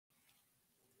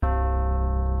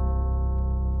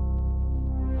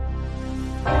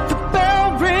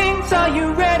Are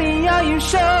you ready? Are you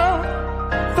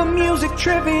sure? For music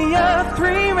trivia,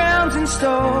 3 rounds in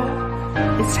store.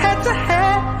 It's head to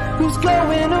head, who's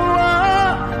going to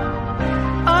war?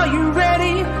 Are you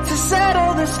ready to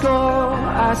settle the score?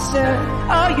 I said,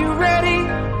 are you ready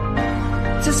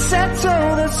to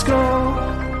settle the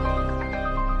score?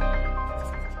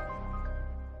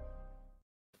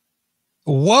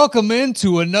 Welcome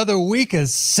into another week of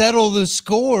Settle the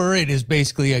Score. It is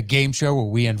basically a game show where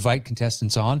we invite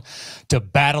contestants on to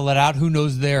battle it out. Who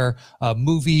knows their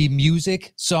movie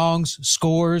music, songs,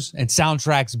 scores, and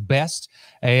soundtracks best?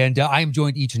 And I am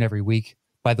joined each and every week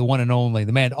by the one and only,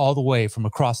 the man all the way from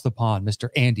across the pond, Mr.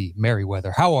 Andy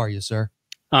Merriweather. How are you, sir?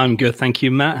 I'm good, thank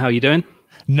you, Matt. How are you doing?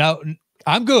 No,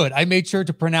 I'm good. I made sure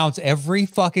to pronounce every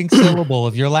fucking syllable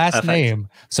of your last name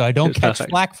so I don't catch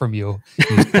flack from you,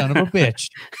 you son of a bitch.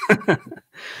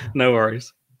 No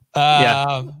worries.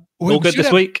 All good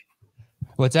this week.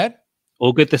 What's that?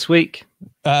 All good this week.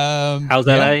 How's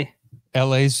LA?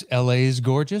 LA's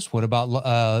gorgeous. What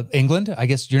about England? I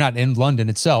guess you're not in London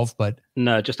itself, but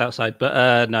no, just outside.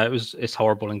 But no, it's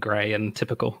horrible and grey and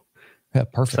typical. Yeah,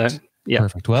 perfect. So, yeah,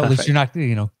 perfect. Well, at least you're not,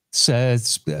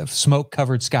 says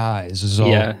smoke-covered skies is all.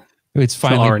 Yeah, it's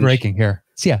finally breaking here.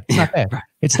 So it's not bad.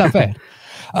 It's not bad.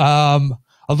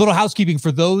 A little housekeeping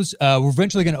for those. We're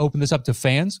eventually going to open this up to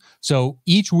fans. So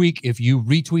each week, if you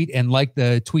retweet and like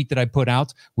the tweet that I put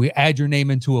out, we add your name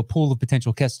into a pool of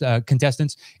potential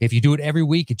contestants. If you do it every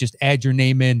week, it just adds your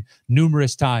name in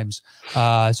numerous times.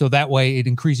 So that way it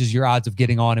increases your odds of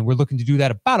getting on. And we're looking to do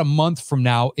that about a month from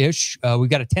now-ish. We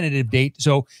got a tentative date.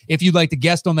 So if you'd like to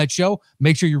guest on that show,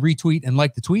 make sure you retweet and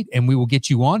like the tweet and we will get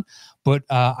you on. But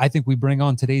I think we bring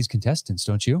on today's contestants,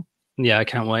 don't you? Yeah, I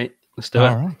can't wait. Let's do it.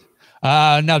 All right.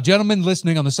 Now, gentlemen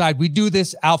listening on the side, we do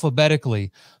this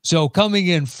alphabetically. So coming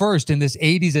in first in this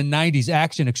 80s and 90s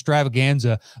action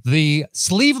extravaganza, the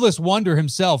sleeveless wonder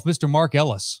himself, Mr. Mark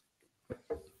Ellis.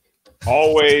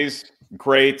 Always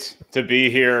great to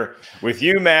be here with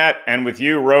you, Matt, and with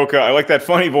you, Roka. I like that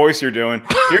funny voice you're doing.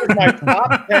 Here's my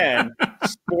top 10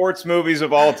 sports movies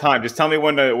of all time. Just tell me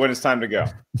when it's time to go.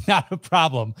 Not a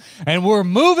problem. And we're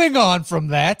moving on from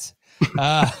that.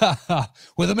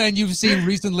 With a man you've seen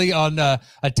recently on a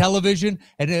television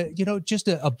and just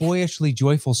a boyishly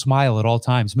joyful smile at all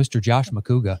times, Mr. Josh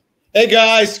Macuga. Hey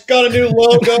guys, got a new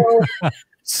logo.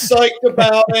 Psyched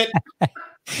about it.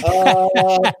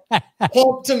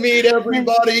 Pumped to meet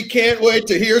everybody. Can't wait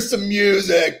to hear some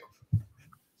music.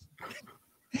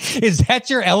 Is that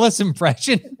your Ellis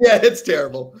impression? Yeah, it's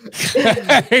terrible.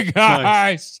 Hey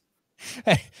guys.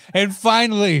 And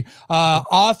finally,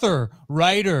 author,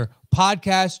 writer,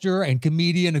 podcaster and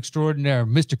comedian extraordinaire,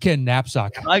 Mr. Ken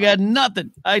Napzok. I got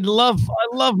nothing. I love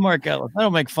Mark Ellis. I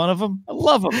don't make fun of him. I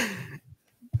love him.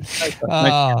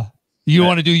 You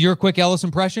want to do your quick Ellis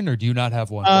impression, or do you not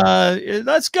have one?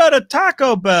 Let's go to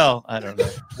Taco Bell. I don't know.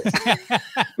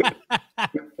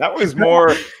 That was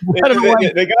more.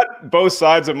 They got both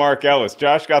sides of Mark Ellis.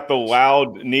 Josh got the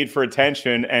loud need for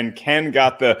attention, and Ken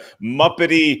got the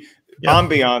Muppety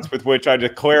ambiance with which I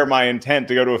declare my intent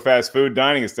to go to a fast food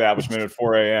dining establishment at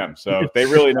 4 a.m. So they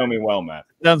really know me well, Matt.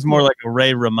 Sounds more like a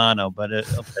Ray Romano, but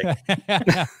I'll take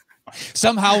it.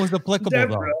 Somehow was applicable,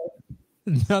 though.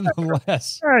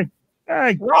 Nonetheless.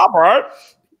 Hey, Robert.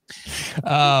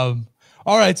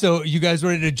 All right, so you guys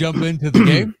ready to jump into the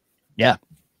game? Yeah.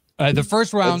 The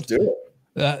first round. Let's do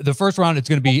it. The first round, it's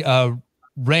going to be a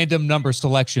random number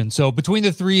selection. So between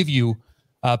the three of you,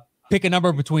 pick a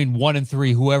number between 1 and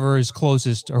 3. Whoever is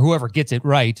closest or whoever gets it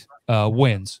right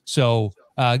wins. So,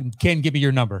 Ken, give me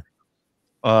your number.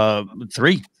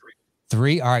 3.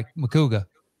 3. All right, Macuga.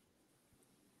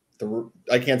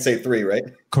 I can't say 3, right?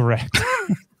 Correct.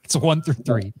 It's 1 through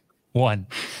 3. 1.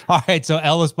 All right, so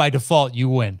Ellis, by default, you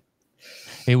win.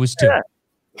 It was 2.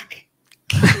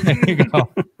 There you go.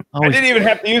 I didn't even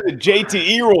have to use a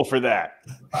JTE rule for that.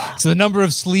 So the number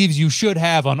of sleeves you should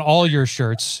have on all your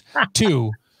shirts,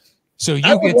 2. So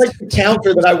you would like to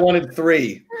counter that I wanted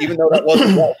 3, even though that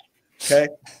wasn't right. Okay.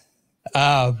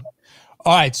 All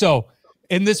right. So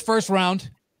in this first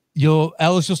round,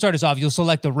 Ellis, you'll start us off. You'll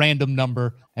select a random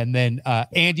number, and then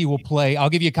Andy will play. I'll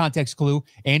give you a context clue.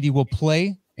 Andy will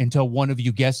play until one of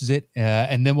you guesses it,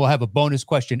 and then we'll have a bonus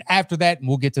question after that, and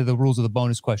we'll get to the rules of the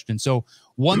bonus question. So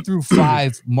 1 through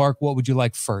 5, Mark, what would you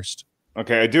like first?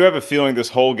 Okay, I do have a feeling this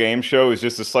whole game show is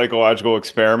just a psychological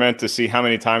experiment to see how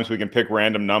many times we can pick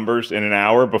random numbers in an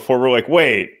hour before we're like,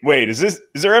 wait, is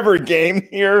there ever a game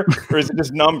here, or is it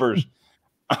just numbers?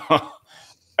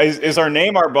 Is our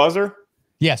name our buzzer?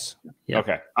 Yes. Yeah.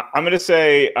 Okay, I'm going to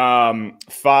say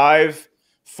 5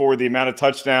 for the amount of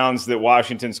touchdowns that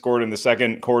Washington scored in the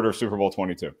second quarter of Super Bowl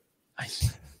 22.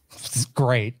 Nice. It's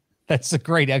great. That's a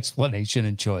great explanation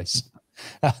and choice.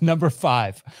 Number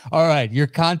 5. All right. Your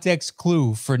context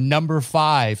clue for number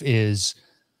 5 is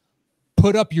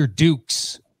put up your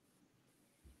dukes.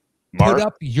 Mark? Put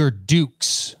up your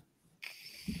dukes.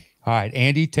 All right,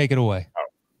 Andy, take it away.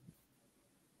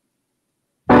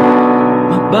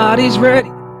 My body's ready.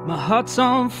 My heart's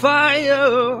on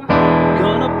fire.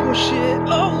 Gonna push it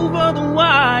over the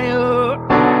wire.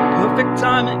 Perfect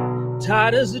timing.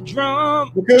 Tight as a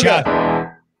drum.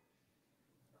 Macuga.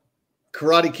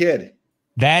 Karate Kid.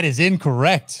 That is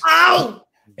incorrect. Ow!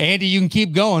 Andy, you can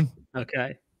keep going.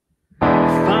 Okay.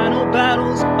 Final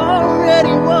battle's already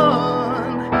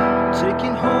won.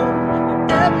 Taking home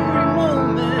every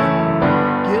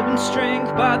moment. Given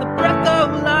strength by the breath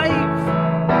of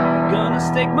life. Gonna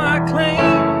stake my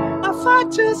claim. I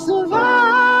fight to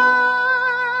survive.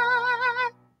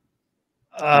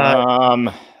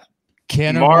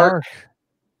 Ken or Mark. Mark?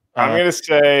 I'm gonna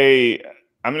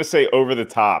say Over the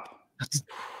Top.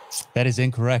 That is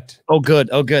incorrect. Oh, good.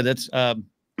 That's Ken,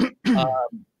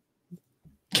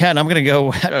 I'm gonna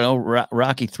go. I don't know.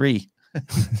 Rocky 3.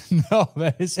 No,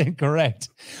 that is incorrect.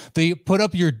 The put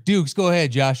up your dukes. Go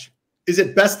ahead, Josh. Is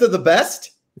it Best of the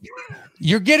Best?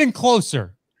 You're getting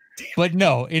closer, but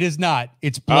no, it is not.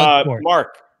 It's Bloodsport.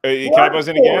 Mark, can I buzz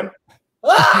in again?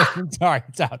 Sorry,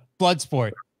 it's out.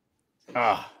 Bloodsport.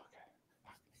 Ah.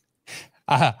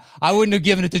 I wouldn't have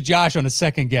given it to Josh on a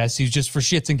second guess. He's just for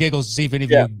shits and giggles to see if any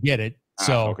of you can get it.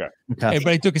 So okay.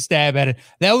 Everybody took a stab at it.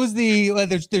 That was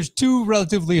there's 2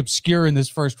 relatively obscure in this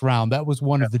first round. That was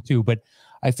one of the 2, but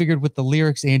I figured with the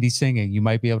lyrics Andy singing, you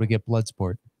might be able to get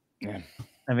Bloodsport. Yeah.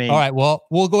 I mean, all right. Well,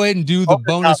 we'll go ahead and do the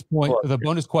bonus point, the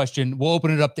bonus question. We'll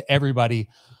open it up to everybody.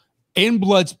 In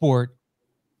Bloodsport,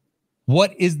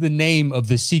 what is the name of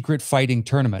the secret fighting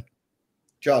tournament?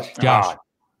 Josh. The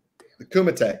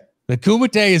Kumite. The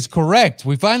Kumite is correct.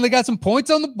 We finally got some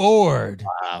points on the board.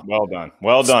 Wow. Well done.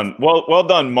 Well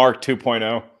done, Mark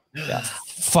 2.0. Yeah.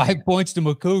 5 points to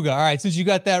Macuga. All right. Since you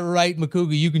got that right,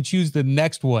 Macuga, you can choose the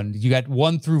next one. You got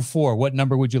 1 through 4. What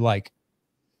number would you like?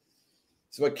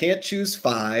 So I can't choose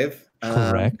 5.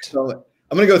 Correct. So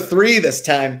I'm going to go 3 this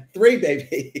time. 3,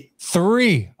 baby.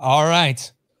 3. All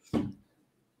right.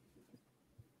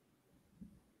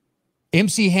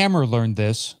 MC Hammer learned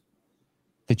this,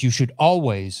 that you should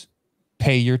always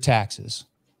pay your taxes.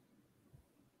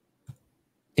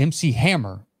 MC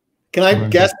Hammer. Can I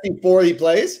guess before he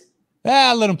plays?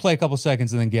 Let him play a couple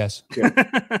seconds and then guess. Okay.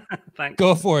 Thanks.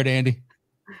 Go for it, Andy.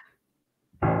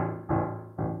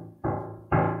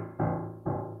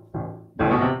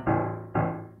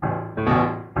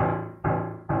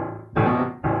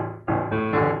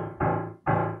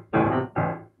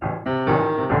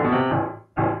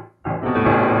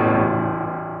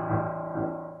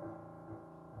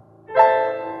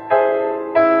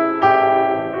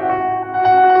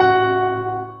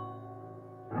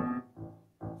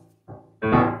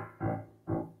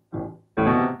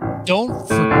 Don't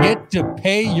forget to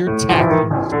pay your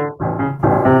taxes.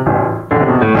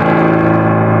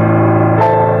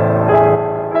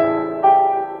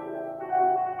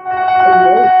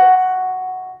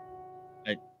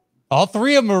 All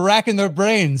 3 of them are racking their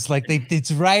brains like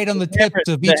it's right on the tips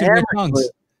of each of their tongues.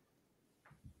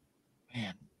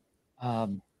 Man.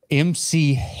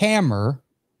 MC Hammer.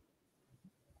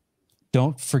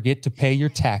 Don't forget to pay your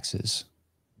taxes.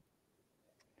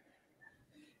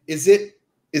 Is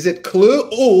it Clue?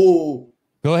 Oh,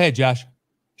 go ahead, Josh.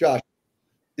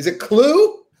 Is it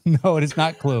Clue? No, it is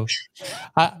not Clue.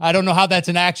 I don't know how that's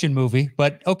an action movie,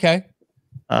 but okay.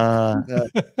 You're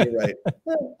right.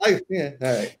 All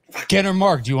right. Ken or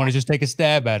Mark, do you want to just take a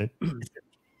stab at it?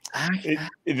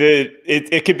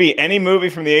 It could be any movie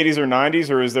from the 80s or 90s,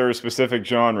 or is there a specific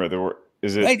genre?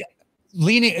 Is it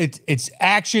leaning? It's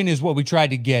action is what we tried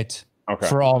to get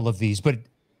for all of these, but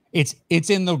it's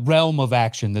in the realm of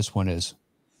action. This one is.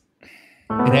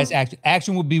 It has action.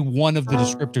 Action would be one of the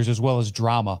descriptors as well as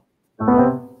drama.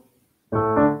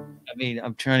 I mean,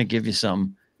 I'm trying to give you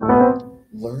some.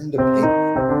 Learn to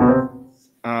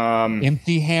pay.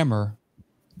 MC Hammer.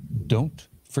 Don't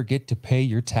forget to pay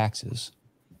your taxes.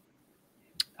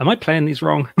 Am I playing these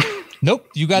wrong? Nope,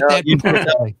 you got that.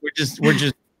 We're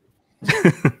just.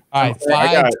 All right,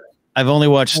 5. I've only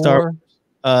watched 4, Star.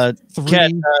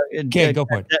 3. Ken, go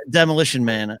for it. Demolition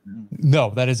Man.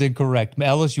 No, that is incorrect.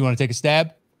 Ellis, you want to take a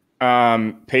stab?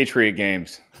 Patriot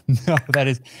Games. No,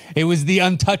 it was the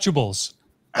Untouchables.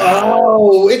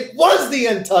 Oh, it was the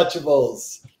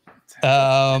Untouchables.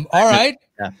 All right.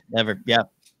 Yeah, never. Yeah.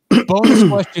 Bonus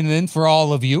question then for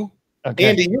all of you. Okay.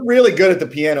 Andy, you're really good at the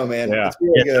piano, man. Yeah. It's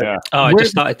really good. Yeah. Oh, I just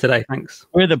started today. Thanks.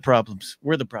 We're the problems.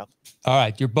 All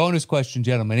right. Your bonus question,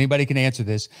 gentlemen. Anybody can answer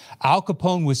this. Al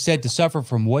Capone was said to suffer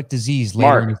from what disease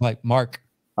later in his life? Mark.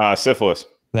 Syphilis.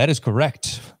 That is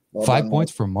correct. 5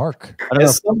 points for Mark.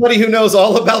 As somebody who knows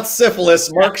all about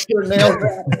syphilis, Mark sure nailed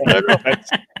that.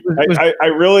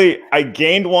 I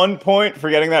gained 1 point for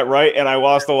getting that right, and I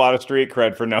lost a lot of street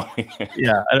cred for knowing it.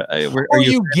 Yeah.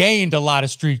 You gained a lot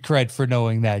of street cred for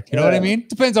knowing that. You know what I mean?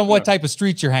 Depends on what type of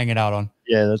streets you're hanging out on.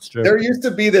 Yeah, that's true. There used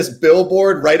to be this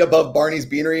billboard right above Barney's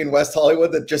Beanery in West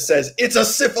Hollywood that just says, "It's a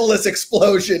syphilis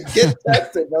explosion. Get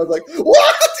tested." And I was like,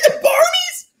 "What? At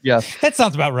Barney's?" Yeah. That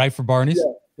sounds about right for Barney's.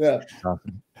 Yeah.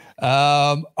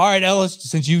 All right, Ellis,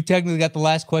 since you technically got the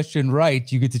last question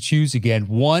right, you get to choose again.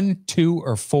 1, 2,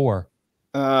 or 4.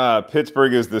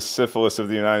 Pittsburgh is the syphilis of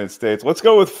the United States. Let's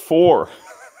go with 4.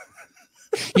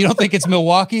 You don't think it's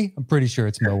Milwaukee? I'm pretty sure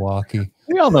it's Milwaukee.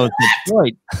 We all know it's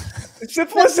Detroit.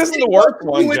 Syphilis isn't the worst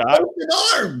one, Josh.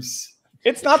 Arms.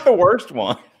 It's not the worst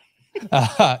one.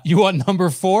 You want number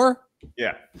 4?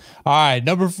 Yeah. All right,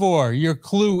 number 4. Your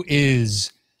clue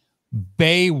is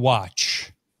Baywatch.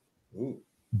 Ooh.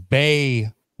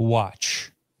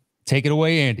 Baywatch. Take it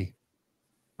away, Andy.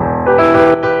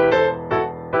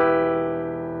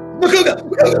 Macuga.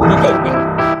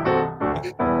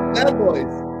 Bad Boys.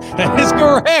 That is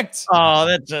correct. Oh,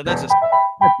 that's a setup.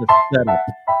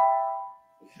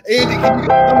 Andy, can you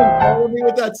come and follow me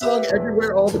with that song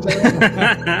everywhere all the time?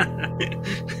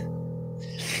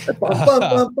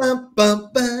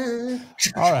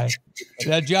 All right.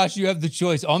 Now, Josh, you have the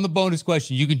choice. On the bonus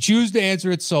question, you can choose to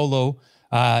answer it solo.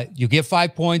 You get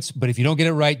 5 points, but if you don't get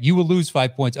it right, you will lose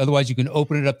 5 points. Otherwise, you can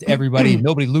open it up to everybody.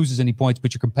 Nobody loses any points,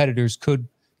 but your competitors could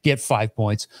get 5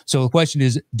 points. So the question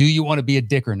is, do you want to be a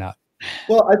dick or not?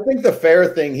 Well, I think the fair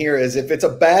thing here is if it's a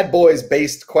Bad Boys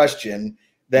based question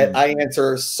that I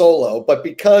answer solo, but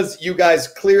because you guys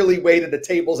clearly weighted the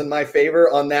tables in my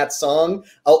favor on that song,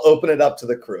 I'll open it up to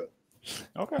the crew.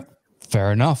 Okay.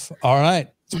 Fair enough. All right.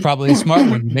 It's probably a smart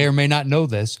one. You may or may not know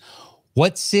this.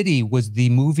 What city was the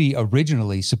movie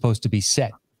originally supposed to be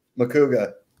set?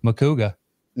 Macuga.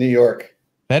 New York.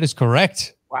 That is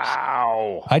correct.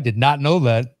 Wow. I did not know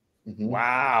that. Mm-hmm.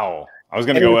 Wow. I was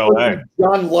going to go LA.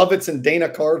 John Lovitz and Dana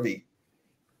Carvey.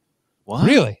 What?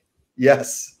 Really?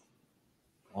 Yes.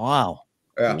 Wow.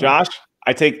 Yeah. Josh,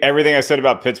 I take everything I said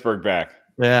about Pittsburgh back.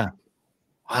 Yeah.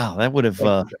 Wow. That would have.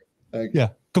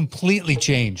 Completely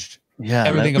changed. Yeah.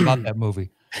 Everything about that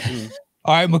movie.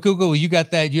 All right, Macuga, you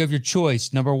got that. You have your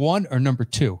choice. Number 1 or number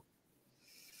 2?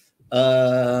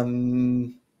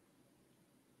 Number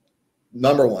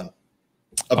 1.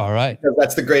 All right. Because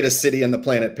that's the greatest city on the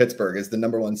planet. Pittsburgh is the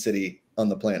number 1 city on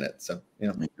the planet. So,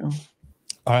 All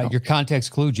right. Your context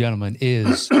clue, gentlemen,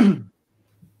 is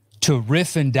to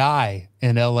riff and die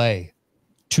in LA.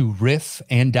 To riff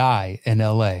and die in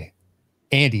LA.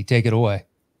 Andy, take it away.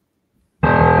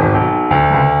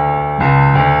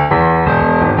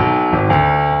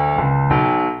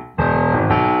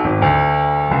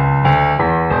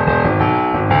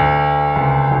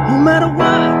 No matter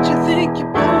what you think you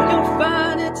know, you'll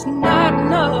find it's not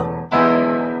enough.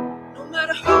 No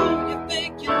matter who you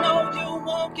think you know, you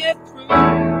won't get through.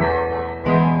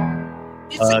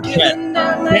 It's a given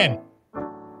that Ken.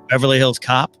 Beverly Hills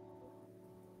Cop.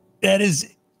 That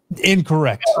is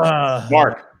incorrect.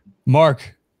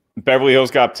 Mark. Beverly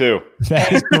Hills Cop 2.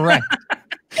 That is correct.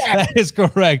 That is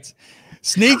correct.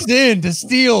 Sneaks in to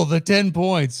steal the 10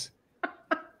 points.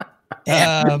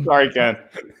 Sorry, Ken.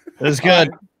 It's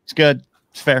good. It's good.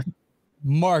 It's fair.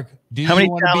 Mark, do you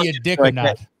want to be a dick or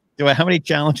not? How many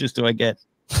challenges do I get?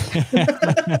 0.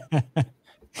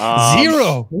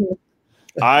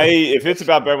 If it's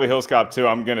about Beverly Hills Cop 2,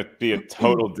 I'm going to be a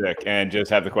total dick and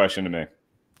just have the question to me.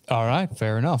 All right.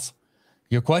 Fair enough.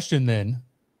 Your question then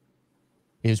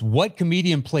is, what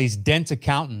comedian plays Dent's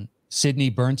accountant, Sidney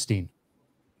Bernstein?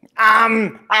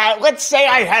 Let's say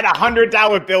I had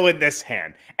 $100 bill in this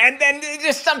hand, and then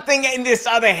there's something in this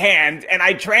other hand, and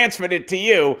I transferred it to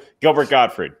you, Gilbert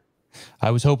Gottfried.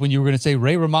 I was hoping you were going to say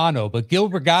Ray Romano, but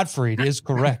Gilbert Gottfried is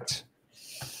correct.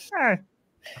 I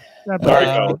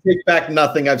take back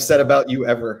nothing I've said about you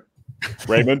ever,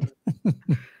 Raymond.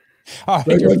 All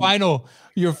right,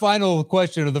 your final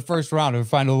question of the first round, or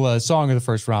final song of the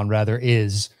first round, rather,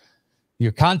 is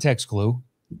your context clue.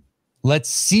 Let's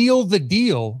seal the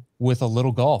deal with a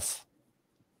little golf.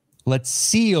 Let's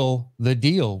seal the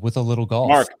deal with a little golf.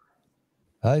 Mark.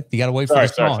 You got to wait for the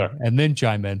song and then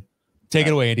chime in. Take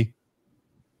it away, Andy.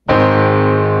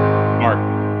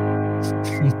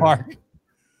 Mark.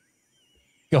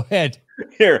 Go ahead.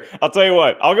 Here, I'll tell you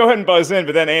what. I'll go ahead and buzz in,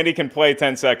 but then Andy can play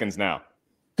 10 seconds now.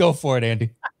 Go for it,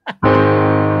 Andy.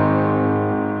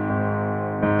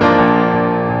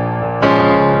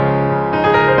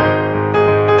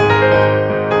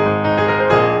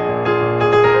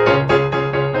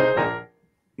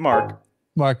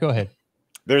 Mark, go ahead.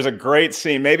 There's a great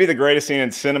scene, maybe the greatest scene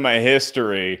in cinema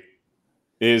history,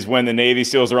 is when the Navy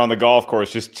SEALs are on the golf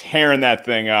course just tearing that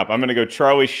thing up. I'm going to go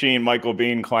Charlie Sheen, Michael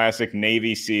Biehn classic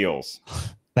Navy SEALs.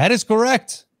 That is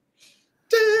correct.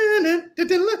 The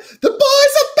boys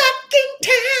are back in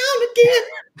town again.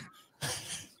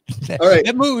 All right.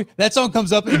 That song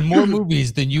comes up in more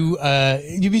movies than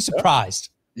you'd be surprised.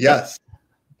 Yes.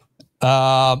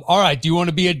 All right. Do you want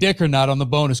to be a dick or not on the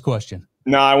bonus question?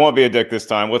 No, I won't be a dick this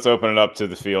time. Let's open it up to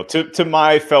the field, to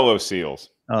my fellow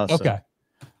SEALs. Okay.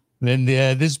 Then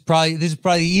this is probably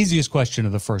the easiest question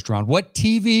of the first round. What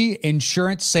TV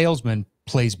insurance salesman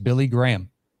plays Billy Graham?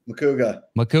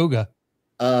 Macuga.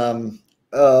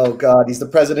 Oh God, he's the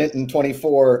president in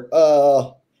 24.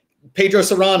 Pedro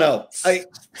Serrano.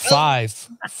 5,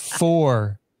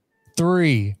 4,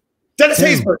 3. Dennis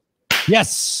Haysbert.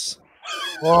 Yes.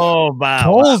 Oh, wow.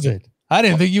 Told it. I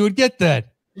didn't think you would get that.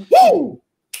 Woo!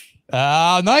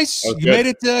 Nice. You made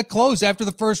it close after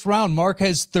the first round. Mark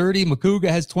has 30, Macuga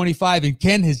has 25, and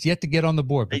Ken has yet to get on the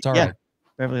board. But it's all right.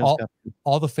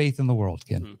 All the faith in the world,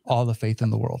 Ken. Mm-hmm. All the faith in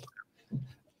the world.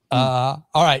 All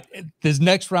right. This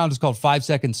next round is called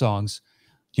 5-second songs.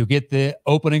 You'll get the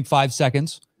opening 5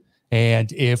 seconds.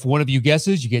 And if one of you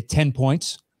guesses, you get 10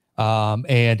 points.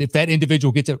 And if that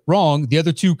individual gets it wrong, the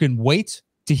other two can wait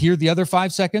to hear the other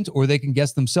 5 seconds, or they can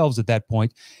guess themselves at that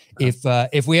point.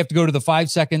 If we have to go to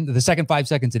the second 5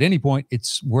 seconds at any point,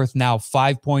 it's worth now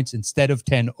 5 points instead of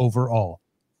 10 overall.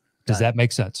 Does that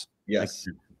make sense? Yes.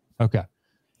 Okay.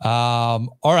 All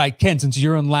right, Ken, since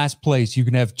you're in last place, you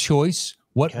can have choice.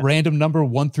 What random number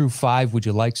 1 through 5 would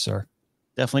you like, sir?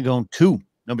 Definitely going 2.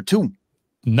 Number 2.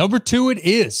 Number 2 it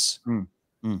is.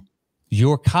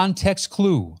 Your context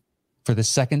clue for the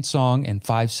second song and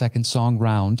 5-second song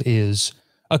round is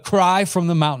A Cry from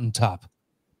the Mountaintop.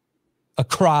 A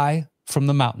Cry from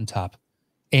the Mountaintop.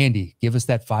 Andy, give us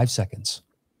that 5 seconds.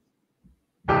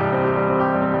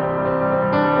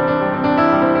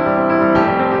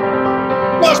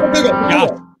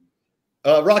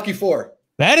 Rocky 4.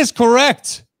 That is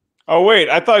correct. Oh wait,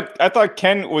 I thought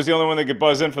Ken was the only one that could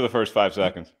buzz in for the first 5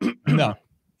 seconds. No,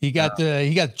 he got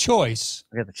choice.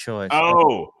 I got the choice.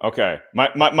 Oh, okay.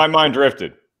 My mind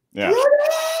drifted. Yeah.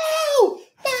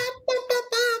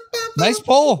 Nice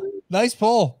poll. Nice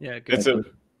poll. Yeah, good.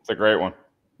 It's a great one.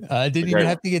 Didn't even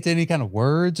have to get to any kind of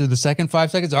words or the second 5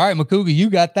 seconds. All right, Macuga,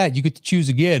 you got that. You get to choose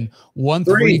again. 1,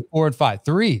 3, 4, and 5.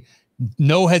 3.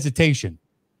 No hesitation.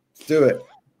 Let's do it.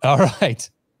 All right.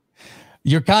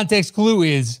 Your context clue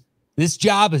is this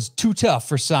job is too tough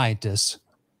for scientists.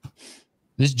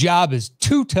 This job is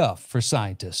too tough for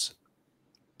scientists.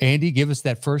 Andy, give us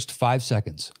that first 5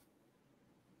 seconds.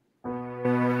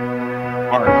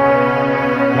 Mark.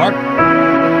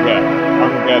 Yeah,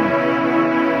 Armageddon.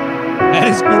 That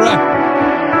is correct.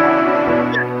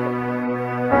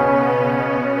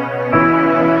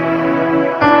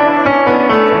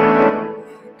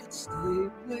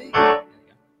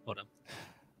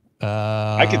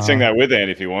 I could sing that with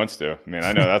Andy if he wants to. I mean,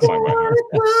 I know that song by heart.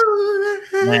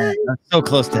 Man, that's so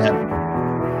close to heaven.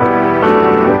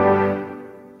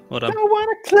 Hold on. I want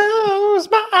to close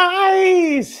my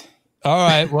eyes. All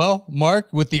right. Well, Mark,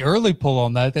 with the early pull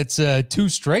on that, that's 2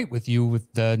 straight with you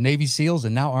with the Navy SEALs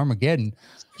and now Armageddon.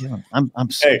 Yeah, I'm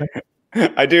so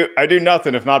I do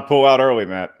nothing if not pull out early,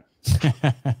 Matt.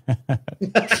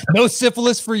 No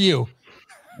syphilis for you.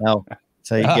 No, that's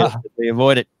how you get it. You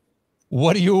avoid it.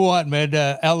 What do you want, man?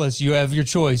 Ellis, you have your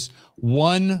choice.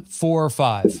 1, 4, or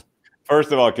 5.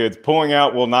 First of all, kids, pulling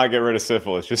out will not get rid of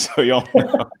syphilis, just so y'all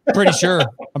know.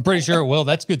 I'm pretty sure it will.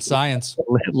 That's good science.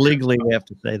 Legally, we have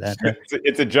to say that.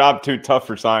 It's a job too tough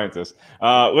for scientists.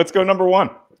 Let's go number 1.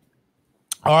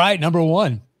 All right, number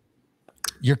 1.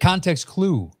 Your context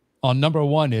clue on number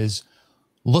 1 is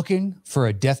looking for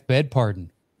a deathbed pardon.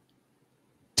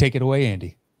 Take it away,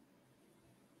 Andy.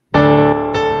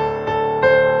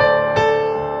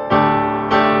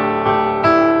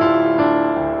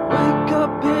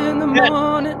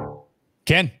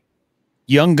 Ken.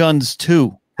 Young Guns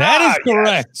 2. That is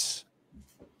correct. Yes.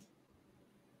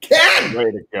 Ken.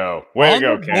 Way to go. Way to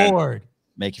go, Ken. Board.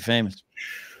 Make you famous.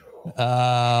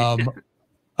 All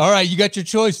right, you got your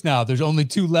choice now. There's only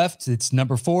 2 left. It's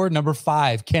number 4, number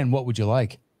 5. Ken, what would you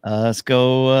like? Let's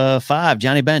go 5.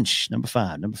 Johnny Bench. Number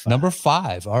 5. Number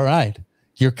 5. All right.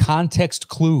 Your context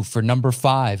clue for number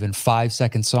 5 and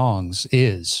 5-second songs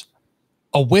is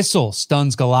a whistle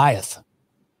stuns Goliath.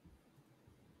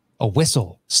 A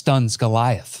whistle stuns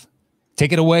Goliath.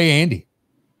 Take it away, Andy.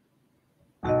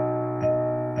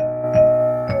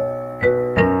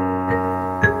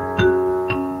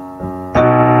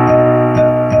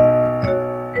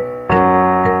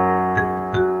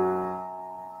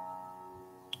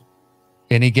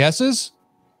 Any guesses?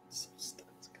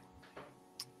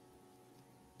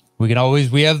 We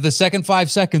have the second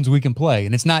 5 seconds we can play,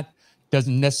 and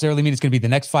doesn't necessarily mean it's going to be the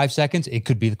next 5 seconds. It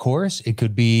could be the chorus. It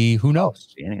could be, who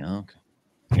knows? Okay.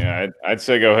 Yeah, I'd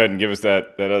say go ahead and give us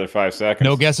that other 5 seconds.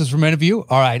 No guesses from any of you?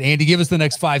 All right, Andy, give us the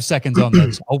next 5 seconds on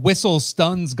this. A whistle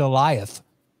stuns Goliath.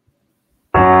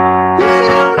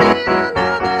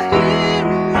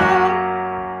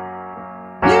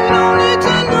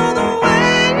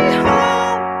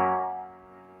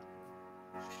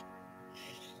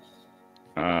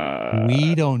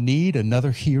 We don't need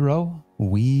another hero.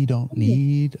 We don't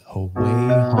need a way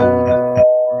home.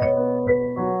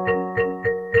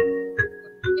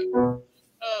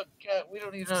 Oh God, we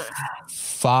don't need a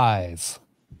 5,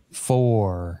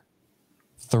 4,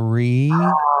 3,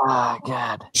 oh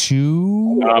God.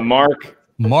 2.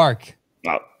 Mark.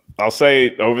 I'll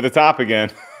say Over the Top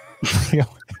again.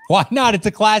 Why not? It's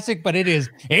a classic, but it is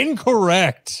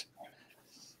incorrect.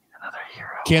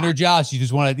 Ken or Josh,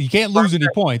 you can't lose any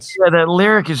points. Yeah, that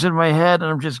lyric is in my head,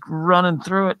 and I'm just running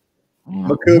through it.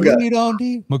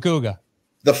 Macuga. Macuga.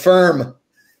 The Firm.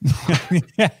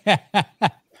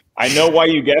 I know why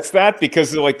you guessed that,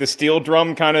 because of like the steel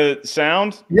drum kind of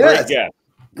sound. Yes.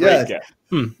 Great guess.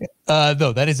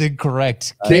 No, that is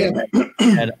incorrect. Damn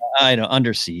it. I know,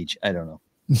 Under Siege. I don't know.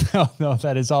 No,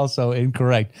 that is also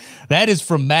incorrect. That is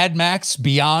from Mad Max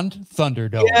Beyond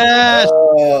Thunderdome. Yes.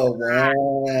 Oh,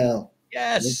 wow.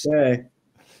 Yes. Okay.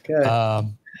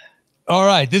 All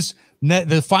right.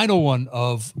 The final one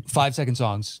of 5 second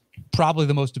songs, probably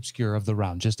the most obscure of the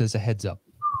round, just as a heads up.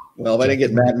 Well, if I didn't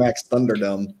get Mad Max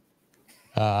Thunderdome.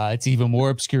 It's even more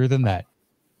obscure than that.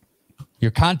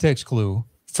 Your context clue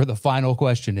for the final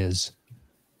question is: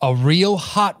 a real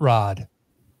hot rod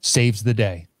saves the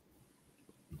day.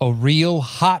 A real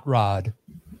hot rod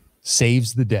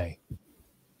saves the day.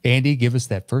 Andy, give us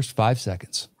that first 5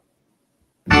 seconds.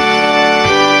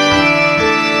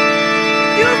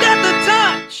 You got the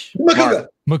touch.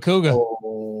 Macuga.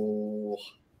 Oh.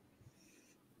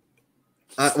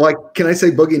 Can I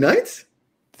say Boogie Nights?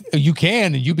 You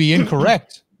can, and you be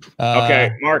incorrect.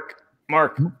 Okay, Mark.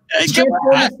 I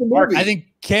think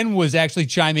Ken was actually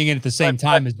chiming in at the same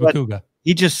time as Macuga.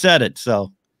 He just said it,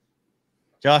 so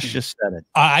Josh just said it.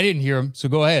 I didn't hear him, so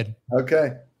go ahead.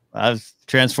 Okay.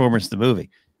 Transformers the movie.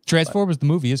 Transformers the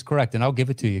movie is correct, and I'll give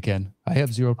it to you, Ken. I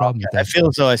have zero problem with that. I feel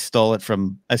as though I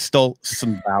stole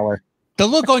some valor. The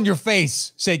look on your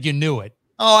face said you knew it.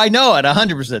 Oh, I know it.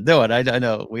 100% knew it. I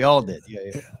know. We all did.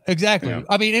 Yeah. Exactly. Yeah.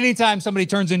 I mean, anytime somebody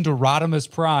turns into Rodimus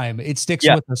Prime, it sticks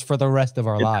with us for the rest of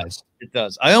our lives. It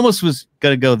does. I almost was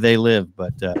going to go They Live,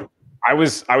 but I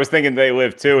was thinking They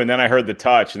Live too, and then I heard the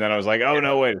touch, and then I was like, oh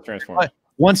no, wait, it's Transformers.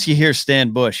 Once you hear Stan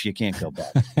Bush, you can't go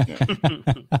back.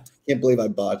 Can't believe I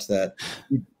botched that.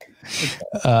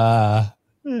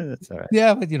 That's all right.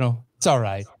 Yeah, but it's all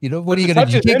right. What are you gonna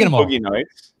do? You can't get them all. Boogie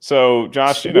Nights. So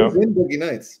Josh, in Boogie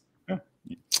Nights.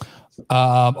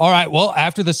 All right. Well,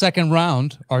 after the second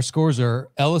round, our scores are: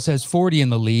 Ellis has 40 in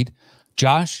the lead,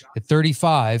 Josh at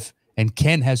 35, and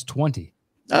Ken has 20.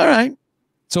 All right.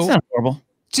 So it's not horrible.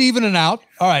 It's evening out.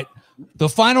 All right. The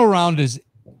final round is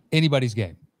anybody's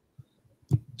game.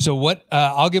 So what?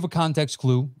 I'll give a context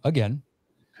clue again,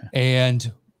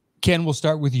 and Ken, we'll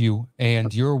start with you,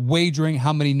 and you're wagering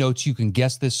how many notes you can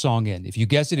guess this song in. If you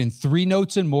guess it in 3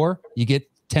 notes and more, you get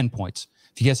 10 points.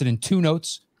 If you guess it in 2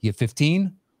 notes, you get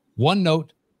 15. 1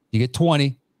 note, you get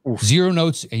 20. Oof. 0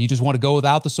 notes, and you just want to go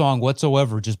without the song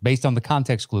whatsoever, just based on the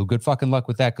context clue. Good fucking luck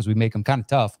with that, because we make them kind of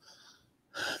tough.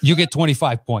 You get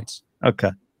 25 points.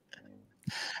 Okay.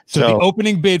 So the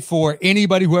opening bid for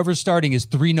anybody, whoever's starting, is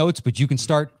 3 notes, but you can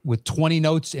start with 20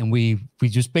 notes, and we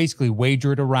just basically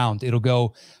wager it around. It'll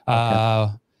go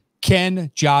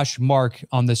Ken, Josh, Mark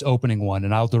on this opening one,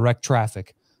 and I'll direct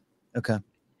traffic. Okay.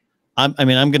 I'm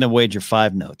going to wager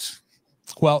 5 notes.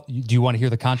 Well, do you want to hear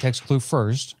the context clue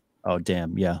first? Oh,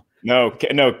 damn. Yeah. No.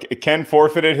 Ken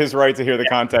forfeited his right to hear the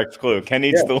context clue. Ken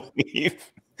needs to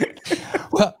leave.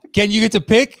 Well, Ken, you get to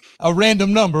pick a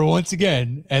random number once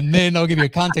again, and then I'll give you a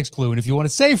context clue. And if you want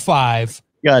to say 5,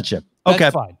 gotcha. Okay,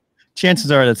 that's fine.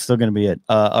 Chances are that's still going to be it.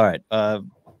 All right. What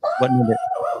number?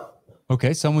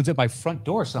 Okay, someone's at my front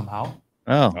door somehow.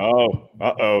 Oh.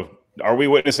 Uh-oh. Are we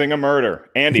witnessing a murder?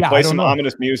 Andy, play some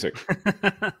ominous music.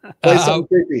 Play something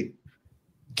creepy.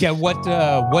 Yeah,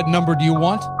 what number do you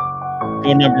want?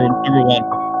 Go number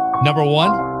 1. Number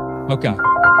 1? Okay.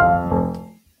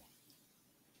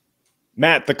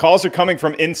 Matt, the calls are coming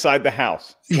from inside the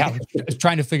house. Yeah, I was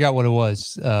trying to figure out what it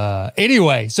was.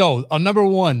 Anyway, so on number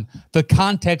one, the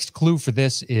context clue for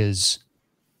this is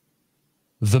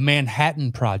the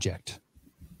Manhattan Project.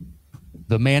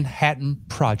 The Manhattan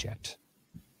Project.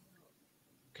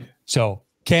 Okay. So,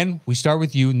 Ken, we start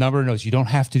with you. Number of notes. You don't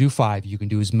have to do 5. You can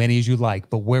do as many as you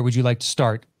like. But where would you like to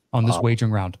start on this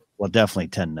wagering round? Well, definitely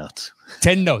 10 notes.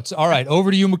 10 notes. All right. Over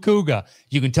to you, Macuga.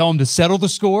 You can tell him to settle the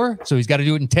score. So he's got to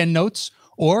do it in 10 notes.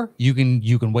 Or you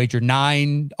can wager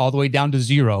 9 all the way down to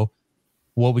 0.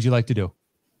 What would you like to do?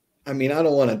 I mean, I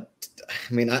don't want to.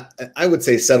 I mean, I would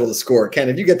say settle the score. Ken,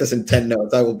 if you get this in 10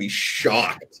 notes, I will be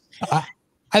shocked.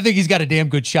 I think he's got a damn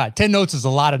good shot. 10 notes is a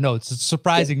lot of notes. It's a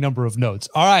surprising number of notes.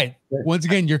 All right. Once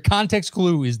again, your context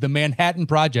clue is the Manhattan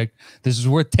Project. This is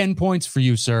worth 10 points for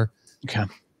you, sir. Okay.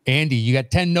 Andy, you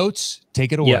got 10 notes.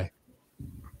 Take it away.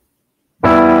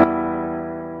 Yeah.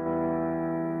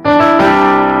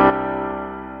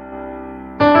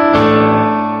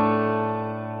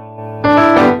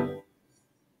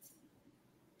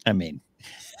 I mean,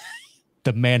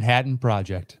 the Manhattan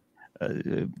Project.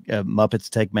 Muppets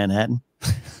Take Manhattan.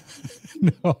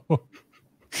 No.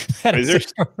 That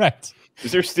is correct.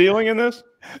 Is there stealing in this?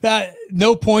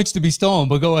 No points to be stolen,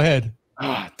 but go ahead.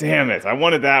 Oh, damn it. I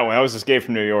wanted that one. That was Escape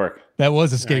from New York. That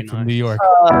was Escape from New York.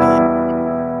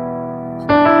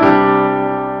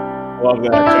 Love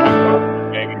that.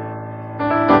 John, baby.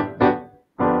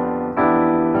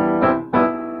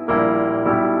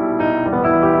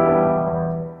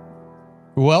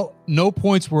 Well, no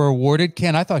points were awarded.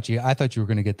 Ken, I thought you were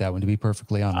going to get that one, to be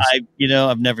perfectly honest.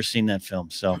 I've never seen that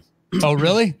film, so. Oh,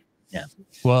 really? Yeah.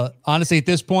 Well, honestly, at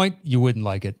this point, you wouldn't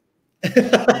like it.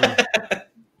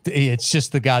 It's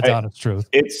just the God's honest truth.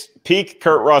 It's peak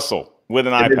Kurt Russell with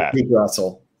an iPad. Peak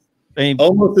Russell.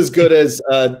 Almost as good as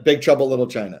Big Trouble Little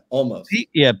China. Almost.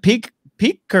 Peak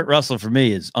Kurt Russell for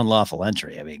me is Unlawful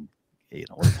Entry. I mean,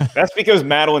 That's because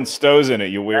Madeline Stowe's in it,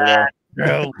 you weirdo.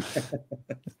 No.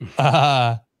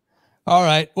 All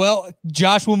right. Well,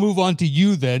 Josh, we'll move on to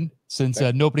you then, since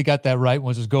nobody got that right.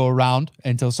 We'll just go around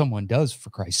until someone does,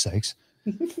 for Christ's sakes.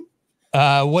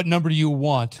 What number do you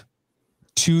want?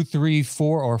 2, 3,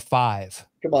 4, or 5?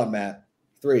 Come on, Matt.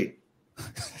 3.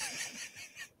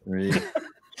 3.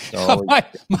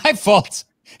 My fault.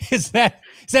 Is that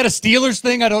a Steelers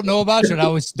thing I don't know about? Should I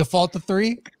always default to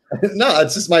 3? No,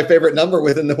 it's just my favorite number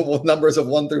within the numbers of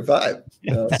 1 through 5.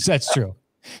 That's true.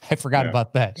 I forgot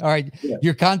about that. All right. Yeah.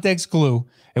 Your context clue.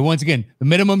 And once again, the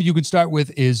minimum you can start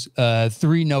with is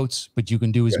 3 notes, but you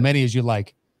can do as many as you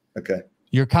like. Okay.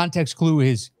 Your context clue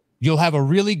is you'll have a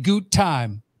really good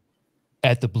time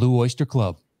at the Blue Oyster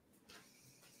Club.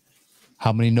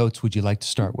 How many notes would you like to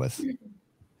start with?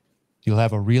 You'll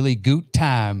have a really good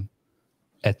time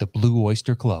at the Blue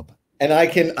Oyster Club. And I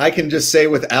can just say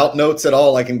without notes at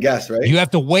all, I can guess, right? You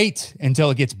have to wait until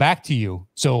it gets back to you.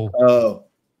 So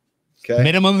okay.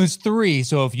 Minimum is 3.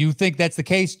 So if you think that's the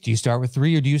case, do you start with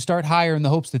 3 or do you start higher in the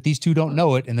hopes that these two don't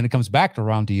know it and then it comes back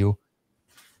around to you?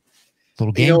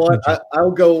 Little game. You know what? I'll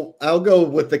go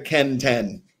with the Ken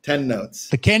 10. 10 notes.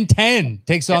 The Ken 10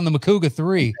 takes on the Macuga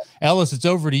 3. Ellis, it's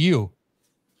over to you.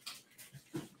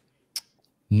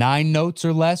 9 notes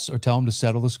or less, or tell him to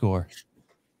settle the score.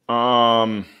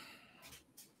 I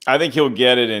think he'll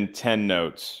get it in 10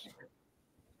 notes.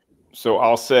 So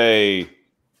I'll say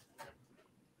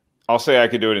I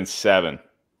could do it in 7.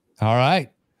 All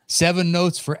right. 7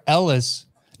 notes for Ellis.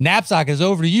 Napzok is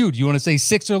over to you. Do you want to say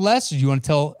 6 or less, or do you want to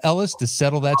tell Ellis to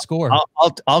settle that score?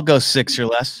 I'll go 6 or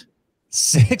less.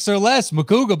 6 or less.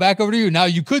 Macuga, back over to you. Now,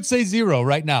 you could say 0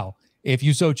 right now, if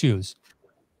you so choose.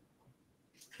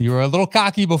 You were a little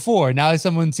cocky before. Now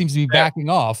someone seems to be backing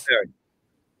off.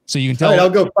 So you can tell. All right, I'll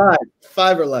go 5.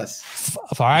 5 or less.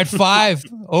 All right, 5.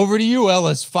 Over to you,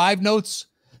 Ellis. 5 notes.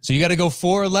 So you got to go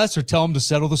 4 or less, or tell him to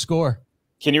settle the score.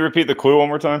 Can you repeat the clue one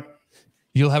more time?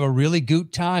 You'll have a really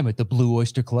good time at the Blue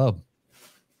Oyster Club.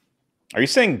 Are you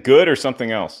saying good or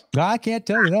something else? I can't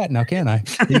tell you that now, can I?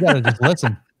 You got to just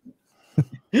listen.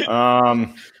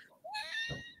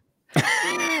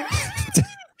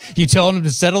 You telling him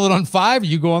to settle it on 5, or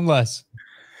you go on less?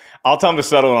 I'll tell him to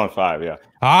settle it on 5, yeah.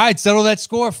 All right, settle that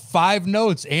score. 5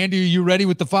 notes. Andy, are you ready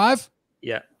with the 5?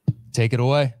 Yeah. Take it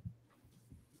away.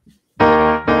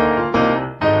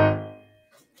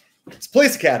 It's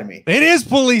Police Academy. It is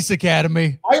Police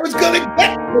Academy. I was going to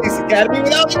get Police Academy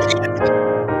without you.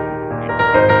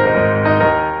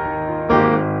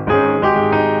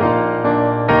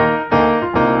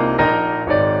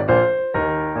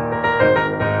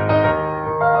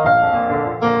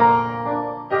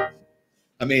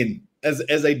 I mean, as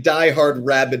a diehard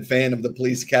rabid fan of the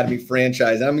Police Academy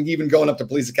franchise. I'm even going up to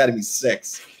Police Academy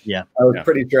 6. Yeah. I was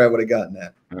pretty sure I would have gotten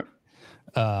that.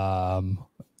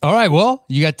 All right. Well,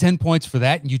 you got 10 points for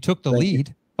that, and you took the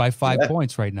lead by 5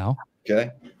 points right now.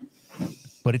 Okay.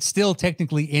 But it's still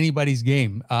technically anybody's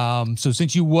game. So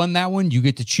since you won that one, you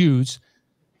get to choose.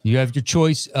 You have your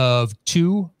choice of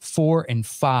 2, 4, and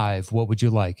 5. What would you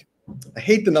like? I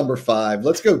hate the number 5.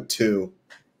 Let's go 2.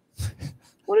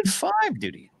 What did 5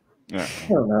 do to you? I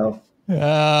don't know.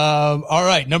 All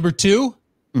right. Number 2.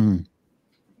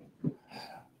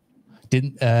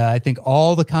 I think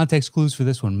all the context clues for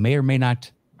this one may or may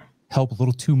not help a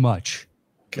little too much.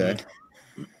 Okay.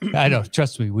 I know.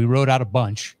 Trust me. We wrote out a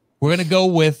bunch. We're going to go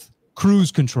with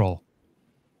cruise control.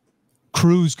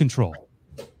 Cruise control.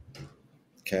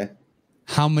 Okay.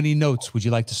 How many notes would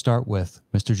you like to start with,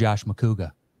 Mr. Josh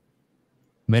Macuga?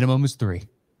 Minimum is 3.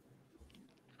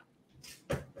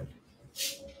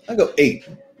 I'll go 8.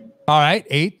 All right,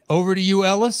 8. Over to you,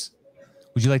 Ellis.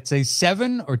 Would you like to say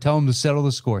 7 or tell him to settle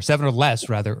the score? 7 or less,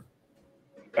 rather.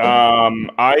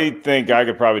 I think I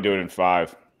could probably do it in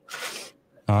 5.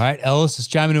 All right, Ellis is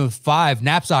chiming in with 5.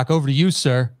 Napzok, over to you,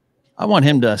 sir. I want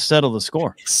him to settle the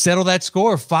score. Settle that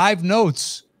score. 5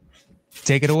 notes.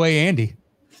 Take it away, Andy.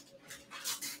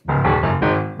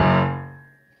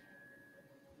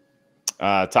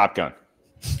 Top Gun.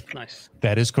 Nice.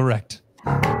 That is correct.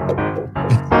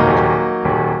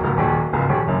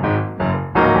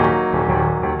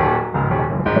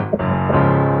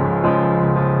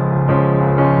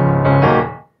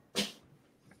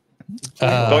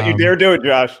 Don't you dare do it,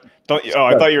 Josh. Don't. Oh,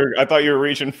 I thought you were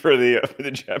reaching for the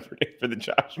Jeopardy for the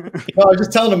Josh. No, I was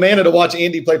just telling Amanda to watch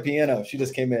Andy play piano. She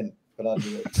just came in, but I'll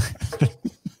do it.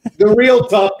 The real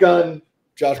Top Gun,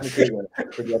 Josh McCain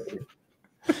for Jeopardy.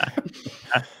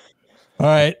 All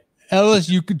right, Ellis,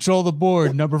 you control the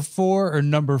board. Number 4 or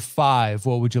number 5?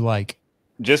 What would you like?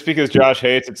 Just because Josh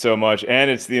hates it so much, and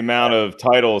it's the amount of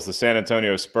titles the San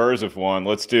Antonio Spurs have won,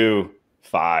 let's do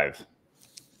 5.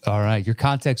 All right, your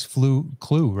context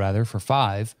clue rather for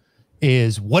 5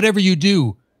 is whatever you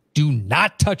do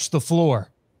not touch the floor.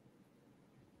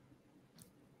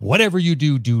 Whatever you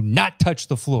do not touch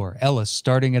the floor. Ellis,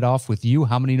 starting it off with you.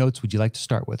 How many notes would you like to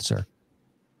start with, sir?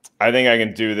 I think I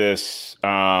can do this.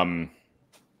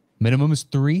 Minimum is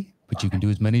 3, but you can do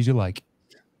as many as you like.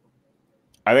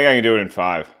 I think I can do it in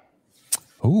 5.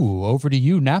 Ooh, over to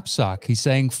you, Napzok. He's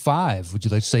saying 5. Would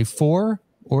you like to say 4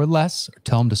 or less, or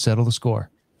tell him to settle the score?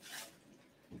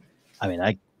 I mean,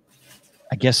 I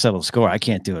guess settle the score. I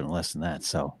can't do it in less than that.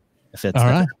 So if it's all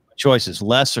right, choices,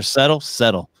 less or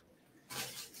settle.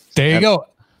 There you go.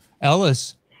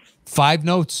 Ellis, 5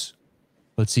 notes.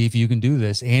 Let's see if you can do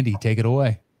this. Andy, take it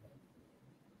away.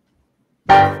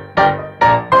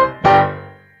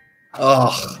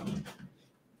 Oh,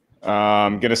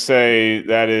 I'm going to say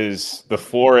that is the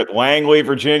floor at Langley,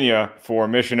 Virginia for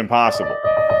Mission Impossible.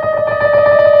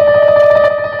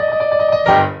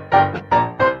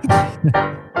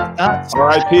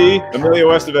 R.I.P. Emilio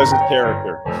Estevez's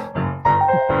character.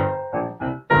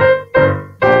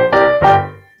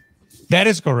 That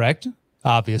is correct,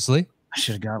 obviously. I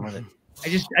should have gone with it. I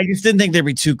just didn't think there'd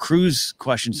be 2 cruise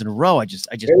questions in a row. I just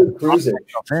cruising.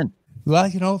 in.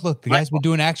 Well, look, the guy's been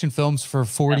doing action films for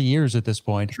 40 years at this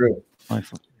point. True.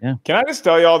 Yeah. Can I just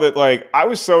tell y'all that, like, I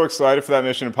was so excited for that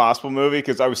Mission Impossible movie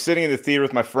because I was sitting in the theater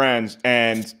with my friends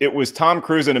and it was Tom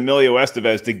Cruise and Emilio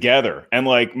Estevez together. And,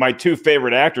 like, my 2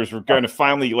 favorite actors were going to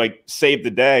finally, like, save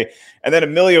the day. And then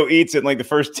Emilio eats it in, like, the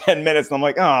first 10 minutes. And I'm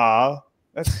like,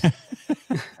 that's...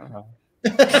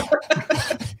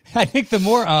 I think the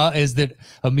more is that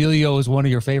Emilio is one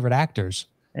of your favorite actors.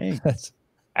 Hey.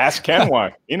 Ask Ken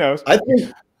why. He knows. I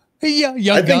think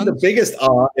the biggest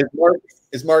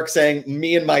is Mark saying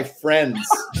me and my friends.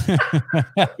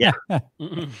 Yeah.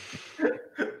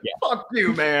 Fuck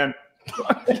you, man.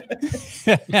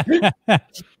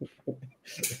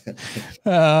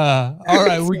 All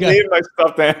right, we got my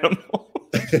stuffed animal.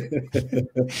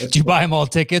 Did you buy them all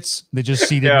tickets? They just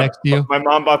seated next to you. My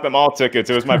mom bought them all tickets.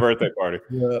 It was my birthday party.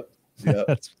 Yeah.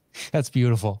 That's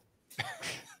beautiful.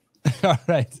 All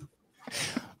right.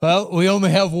 Well, we only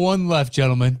have one left,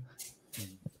 gentlemen.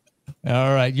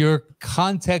 All right. Your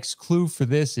context clue for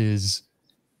this is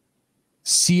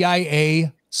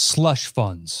CIA slush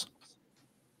funds.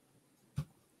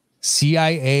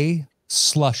 CIA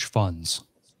slush funds.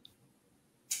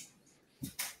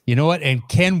 You know what? And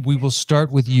Ken, we will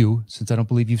start with you since I don't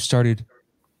believe you've started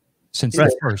since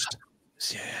the first.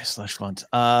 Yeah, slush funds.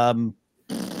 I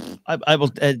will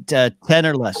 10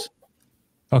 or less.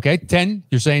 Okay, 10.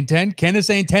 You're saying 10. Ken is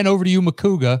saying 10. Over to you,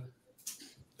 Macuga.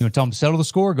 You want to tell them to settle the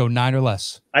score or go 9 or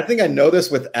less? I think I know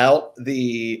this without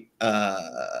the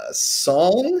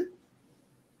song.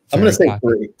 I'm going to say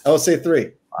 3. I'll say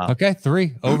 3. Wow. Okay,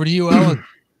 3. Over to you, Ellis.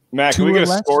 Matt, can we get a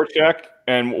score check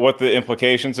and what the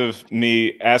implications of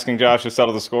me asking Josh to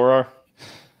settle the score are?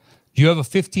 You have a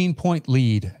 15-point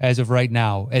lead as of right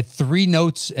now. At 3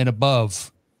 notes and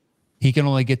above, he can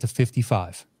only get to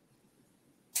 55.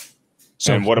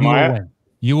 So and what am I at?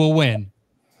 You will win,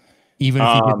 even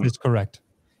if you get this correct.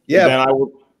 Yeah. Then I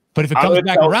will, but if it comes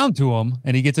back around to him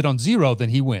and he gets it on 0, then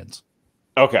he wins.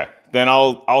 Okay. Then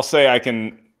I'll say I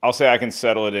can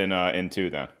settle it in 2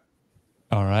 then.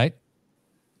 All right.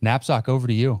 Napzok, over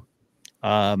to you.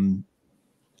 I'm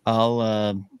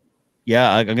gonna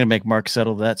make Mark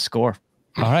settle that score.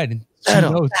 All right. 2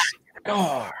 notes.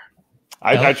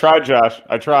 I tried, Josh.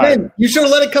 I tried. Man, you should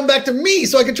have let it come back to me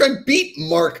so I could try and beat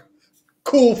Mark.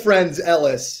 Cool friends,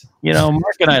 Ellis. You know,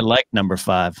 Mark and I like number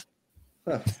 5.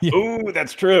 Huh. Yeah. Ooh,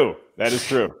 that's true. That is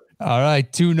true. All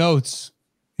right, 2 notes.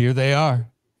 Here they are.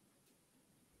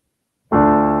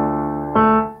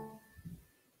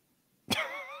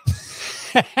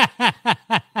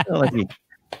 Like he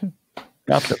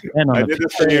got the pen on I did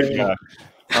this for you, Josh.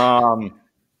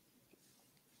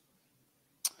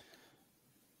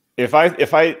 If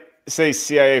I say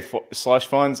CIA slush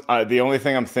funds, the only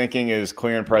thing I'm thinking is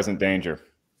clear and present danger.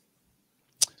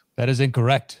 That is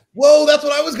incorrect. Whoa, that's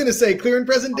what I was going to say. Clear and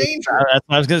present danger. That's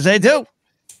what I was going to say too.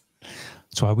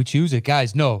 That's why we choose it,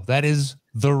 guys. No, that is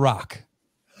The Rock.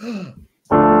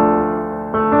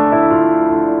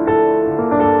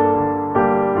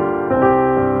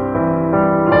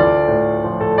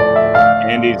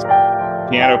 Andy's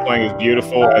piano playing is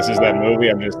beautiful, as is that movie.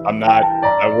 I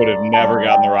would have never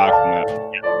gotten The Rock from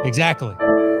that. Exactly.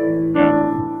 Yeah.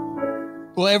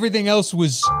 Well, everything else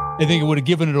was, I think it would have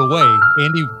given it away.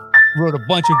 Andy wrote a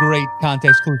bunch of great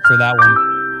context clues for that one.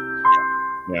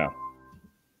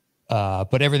 Yeah.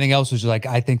 But everything else was like,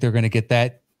 I think they're going to get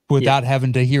that without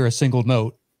having to hear a single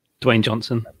note. Dwayne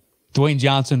Johnson. Dwayne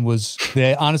Johnson was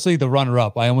honestly the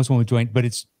runner-up. I almost went with Dwayne, but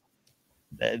it's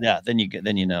then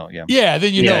you know. Yeah,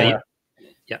 then you know.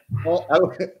 Yeah. Well,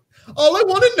 all I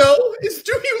want to know is,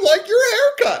 do you like your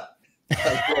haircut?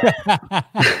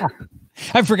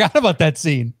 I forgot about that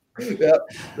scene. Yep.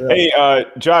 Hey,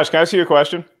 Josh, can I ask you a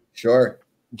question? Sure.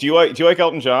 Do you like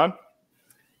Elton John?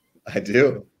 I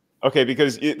do. Okay,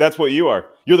 because that's what you are.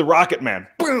 You're the Rocket Man.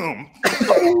 Boom.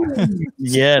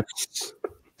 Yes.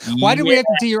 Why did we have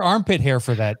to see your armpit hair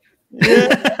for that?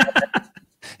 Yeah.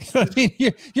 I mean,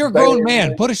 you're a grown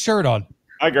man. Put a shirt on.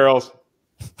 Hi, girls.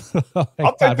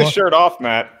 I'll take the shirt off,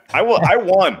 Matt. I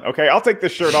won. Okay, I'll take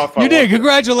this shirt off. You did.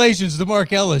 Congratulations to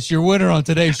Mark Ellis, your winner on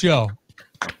today's show.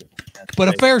 But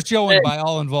a fair showing by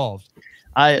all involved.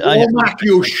 Mark,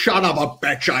 you son of a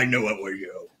bitch! I knew it was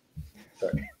you.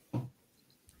 Sorry.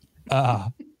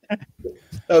 That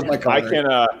was my comment.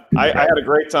 I had a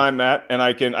great time, Matt, and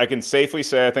I can safely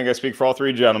say, I think I speak for all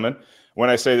 3 gentlemen when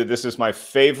I say that this is my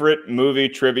favorite movie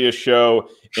trivia show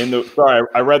sorry,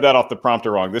 I read that off the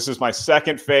prompter wrong. This is my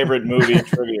 2nd favorite movie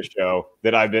trivia show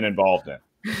that I've been involved in.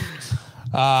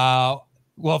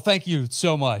 Well, thank you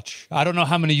so much. I don't know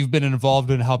how many you've been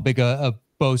involved in, how big a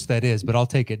boast that is, but I'll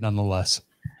take it nonetheless.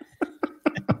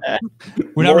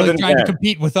 We're not really trying to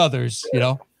compete with others, you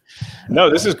know? No,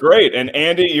 this is great. And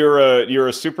Andy, you're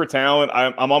a super talent.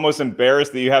 I'm almost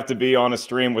embarrassed that you have to be on a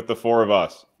stream with the 4 of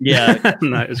us. Yeah.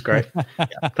 No, it was great. Yeah.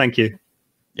 Thank you.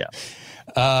 Yeah.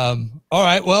 All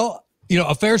right. Well,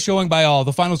 a fair showing by all.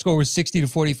 The final score was 60 to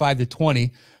 45 to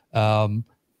 20.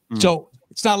 So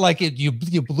it's not like you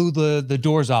blew the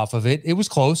doors off of it. It was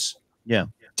close. Yeah.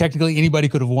 Technically, anybody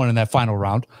could have won in that final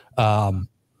round.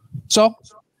 So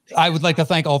I would like to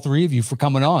thank all 3 of you for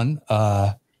coming on.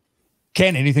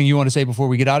 Ken, anything you want to say before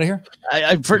we get out of here?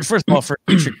 First of all, for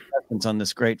future questions on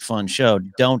this great fun show,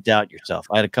 don't doubt yourself.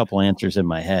 I had a couple answers in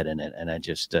my head, and I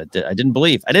just I didn't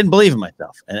believe in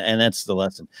myself, and that's the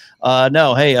lesson.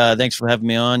 Thanks for having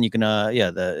me on. You can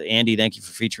Andy, thank you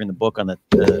for featuring the book on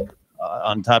the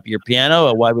on top of your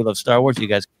piano, Why We Love Star Wars. You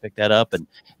guys can pick that up and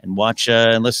watch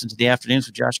and listen to the afternoons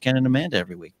with Josh, Ken, and Amanda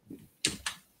every week.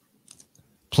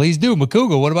 Please do.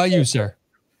 Macuga, what about you, sir?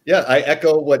 Yeah, I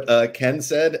echo what Ken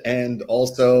said, and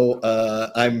also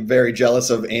I'm very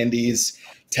jealous of Andy's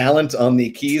talent on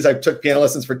the keys. I took piano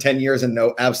lessons for 10 years and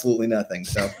know absolutely nothing.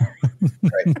 So,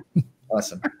 great.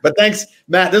 Awesome. But thanks,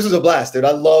 Matt. This was a blast, dude.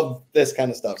 I love this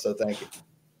kind of stuff, so thank you.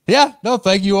 Yeah, no,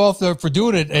 thank you all for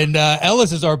doing it. And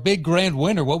Ellis is our big grand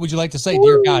winner. What would you like to say? Woo!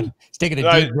 Dear God, he's taking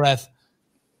a deep breath.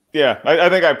 Yeah, I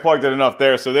think I plugged it enough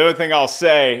there. So the other thing I'll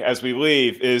say as we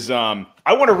leave is I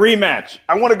want a rematch.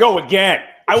 I want to go again.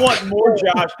 I want more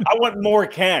Josh. I want more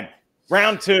Ken.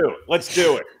 Round 2. Let's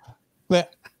do it.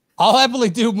 But I'll happily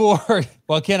do more.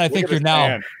 Well, Ken, I think you're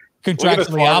now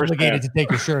contractually obligated to take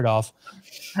your shirt off.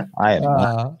 I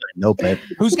have no bet.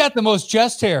 Who's got the most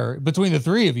chest hair between the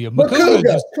three of you?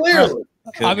 Macuga, clearly.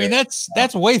 I mean,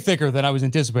 that's way thicker than I was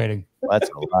anticipating. That's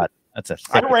a lot. That's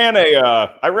I ran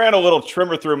a little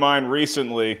trimmer through mine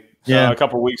recently. A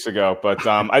couple of weeks ago, but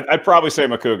I'd probably say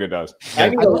Macuga does. I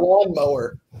need a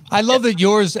lawnmower. I love that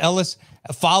yours, Ellis,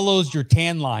 follows your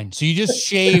tan line. So you just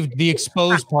shaved the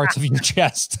exposed parts of your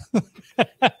chest. Look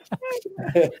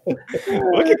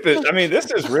at this. I mean, this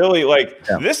is really like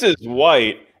this is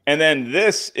white, and then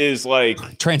this is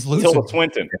like translucent. Tilda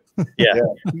Swinton. Yeah,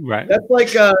 right. That's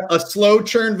like a slow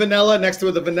churn vanilla next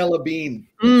to the vanilla bean.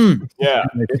 Yeah,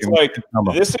 it's like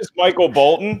this is Michael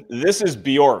Bolton. This is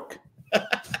Bjork.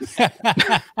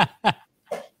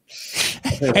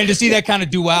 And to see that kind of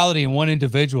duality in one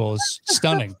individual is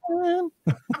stunning.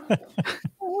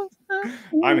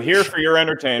 I'm here for your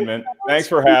entertainment. Thanks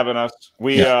for having us.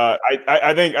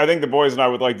 I think the boys and I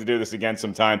would like to do this again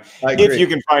sometime if you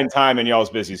can find time in y'all's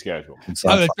busy schedule.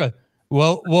 Oh, that's good.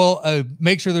 Well, we'll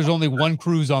make sure there's only one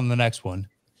cruise on the next one,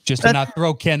 just to not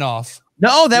throw Ken off.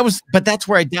 No, but that's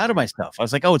where I doubted myself. I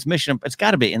was like, oh, it's Mission. It's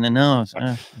got to be. And then no.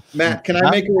 Matt, can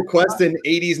I make a request in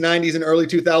 80s, 90s, and early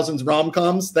 2000s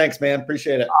rom-coms? Thanks, man.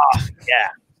 Appreciate it. Oh, yeah.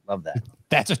 Love that.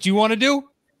 That's what you want to do?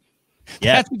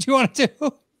 Yeah. That's what you want to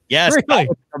do? Yes. Really?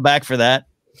 Come back for that.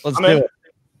 Let's do it.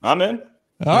 I'm in.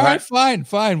 All right,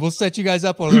 fine. We'll set you guys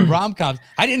up on the rom-coms.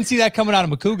 I didn't see that coming out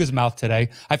of Macuga's mouth today.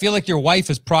 I feel like your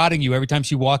wife is prodding you every time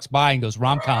she walks by and goes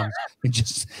rom-coms.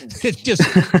 It's just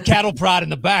cattle prod in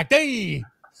the back. Hey!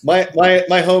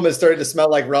 My home has started to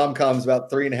smell like rom-coms about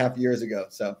 3.5 years ago.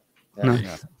 So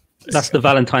that's the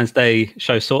Valentine's Day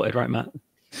show sorted, right, Matt?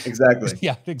 Exactly.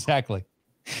 Yeah, exactly.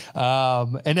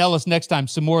 And Ellis, next time,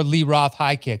 some more Lee Roth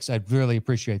high kicks. I'd really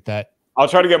appreciate that. I'll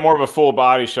try to get more of a full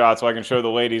body shot so I can show the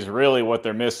ladies really what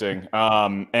they're missing.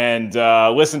 And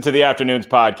listen to the Afternoons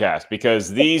podcast,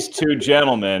 because these two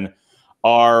gentlemen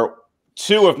are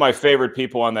two of my favorite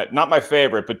people on that. Not my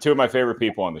favorite, but two of my favorite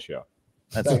people on the show.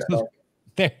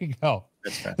 There you go.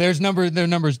 There's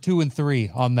numbers 2 and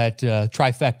 3 on that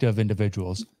trifecta of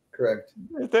individuals. Correct.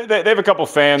 They have a couple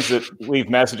fans that leave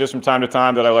messages from time to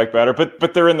time that I like better,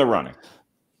 but they're in the running.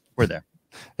 We're there.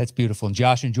 That's beautiful. And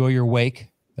Josh, enjoy your wake.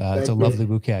 It's a lovely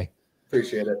bouquet.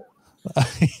 Appreciate it.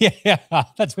 Yeah,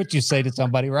 that's what you say to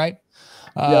somebody, right?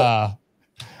 All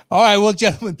right. Well,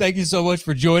 gentlemen, thank you so much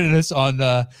for joining us on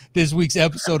this week's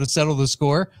episode of Settle the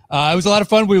Score. It was a lot of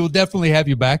fun. We will definitely have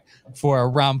you back for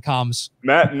our rom-coms.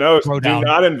 Matt knows. Do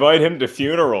not invite him to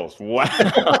funerals. Wow.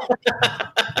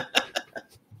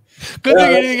 Couldn't think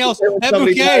of anything else. That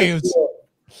bouquet was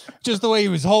just the way he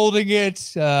was holding it.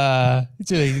 Seemed at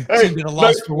a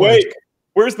loss for words. Wait,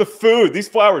 where's the food? These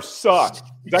flowers suck.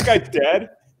 Is that guy dead?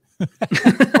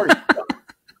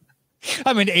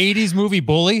 I'm an 80s movie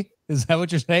bully. Is that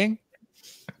what you're saying?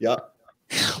 Yeah.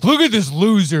 Look at this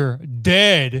loser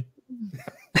dead.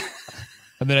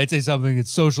 And then I'd say something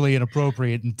that's socially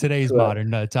inappropriate in today's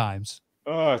modern times.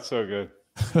 Oh, it's so good.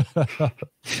 All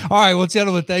right. Well,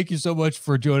 gentlemen, thank you so much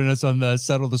for joining us on the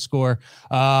Settle the Score.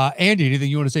 Andy, anything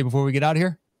you want to say before we get out of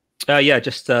here? Yeah,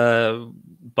 just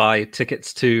buy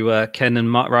tickets to Ken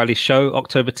and Mark Riley's show,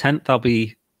 October 10th. I'll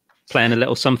be playing a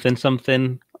little something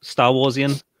Star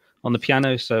Warsian on the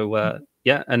piano. So,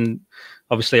 yeah, and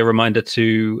obviously a reminder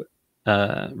to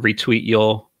retweet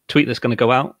your tweet that's going to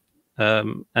go out,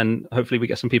 and hopefully we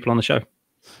get some people on the show.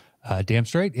 Damn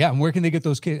straight. Yeah, and where can they get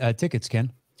those tickets,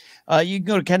 Ken? You can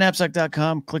go to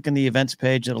kennapzok.com, click on the events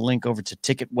page. It'll link over to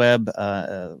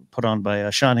TicketWeb, put on by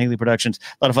Sean Haley Productions.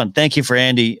 A lot of fun. Thank you for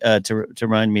Andy to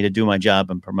remind me to do my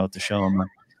job and promote the show.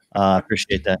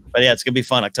 Appreciate that. But yeah, it's going to be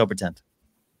fun, October 10th.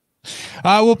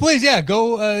 Well, please,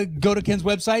 go to Ken's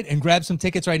website and grab some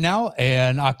tickets right now.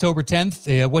 And October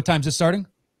 10th, what time is it starting?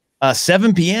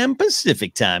 7 p.m.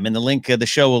 Pacific time. And the link of the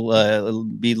show will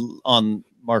be on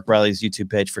Mark Riley's YouTube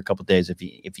page for a couple of days if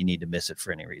you need to miss it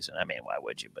for any reason. I mean, why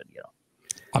would you? But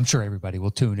I'm sure everybody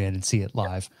will tune in and see it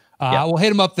live. We'll hit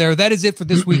them up there. That is it for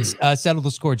this week's Settle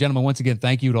the Score. Gentlemen, once again,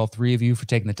 thank you to all three of you for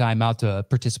taking the time out to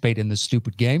participate in this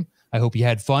stupid game. I hope you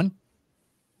had fun.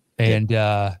 And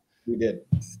we did.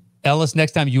 Ellis,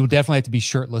 next time you will definitely have to be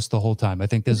shirtless the whole time. I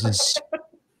think this is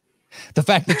the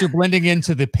fact that you're blending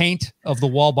into the paint of the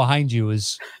wall behind you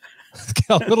is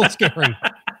a little scary.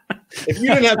 If you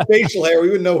didn't have facial hair, we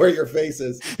wouldn't know where your face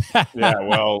is. Yeah,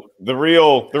 well, the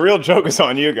real joke is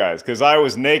on you guys, because I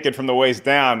was naked from the waist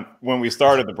down when we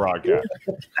started the broadcast.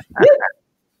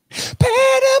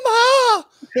 Panama!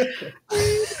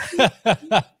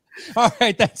 All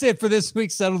right, that's it for this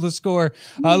week's Settle the Score.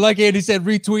 Like Andy said,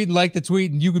 retweet and like the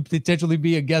tweet, and you could potentially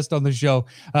be a guest on the show.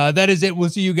 That is it. We'll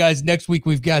see you guys next week.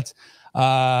 We've got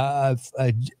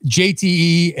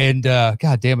JTE and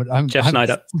God damn it, Jeff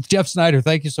Snyder. Jeff Snyder,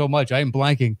 thank you so much. I am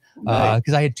blanking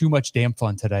because I had too much damn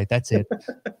fun today. That's it.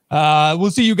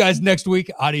 We'll see you guys next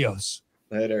week. Adios.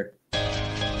 Later.